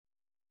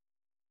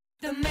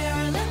The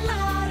Maryland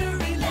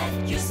Lottery,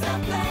 let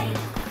yourself play.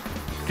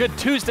 Good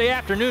Tuesday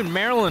afternoon,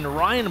 Maryland.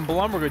 Ryan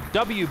Blumberg with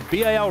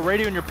WBAL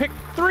Radio, and your pick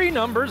 3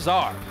 numbers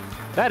are.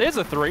 That is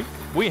a 3.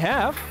 We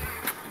have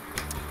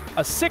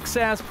a 6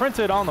 as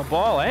printed on the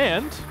ball,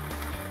 and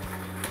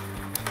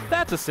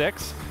that's a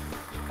 6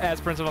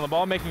 as printed on the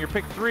ball, making your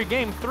pick 3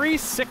 game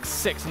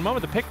 366. In a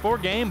moment, the pick 4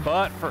 game,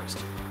 but first,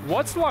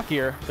 what's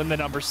luckier than the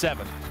number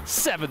 7?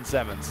 7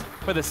 sevens.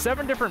 For the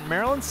 7 different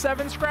Maryland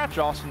 7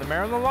 scratch-offs from the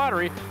Maryland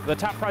Lottery, the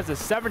top prize is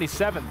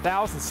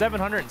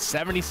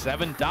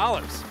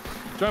 $77,777.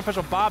 Joint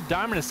official Bob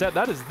Diamond has said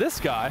that is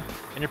this guy,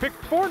 and your pick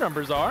 4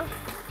 numbers are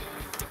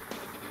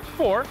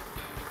 4.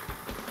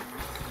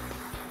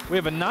 We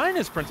have a 9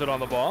 is printed on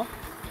the ball.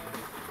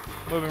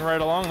 Moving right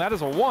along, that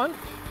is a 1.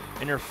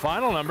 And your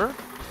final number,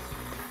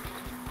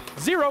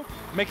 0,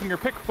 making your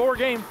pick 4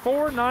 game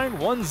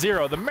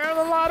 4910. The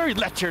Maryland Lottery,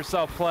 let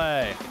yourself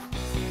play.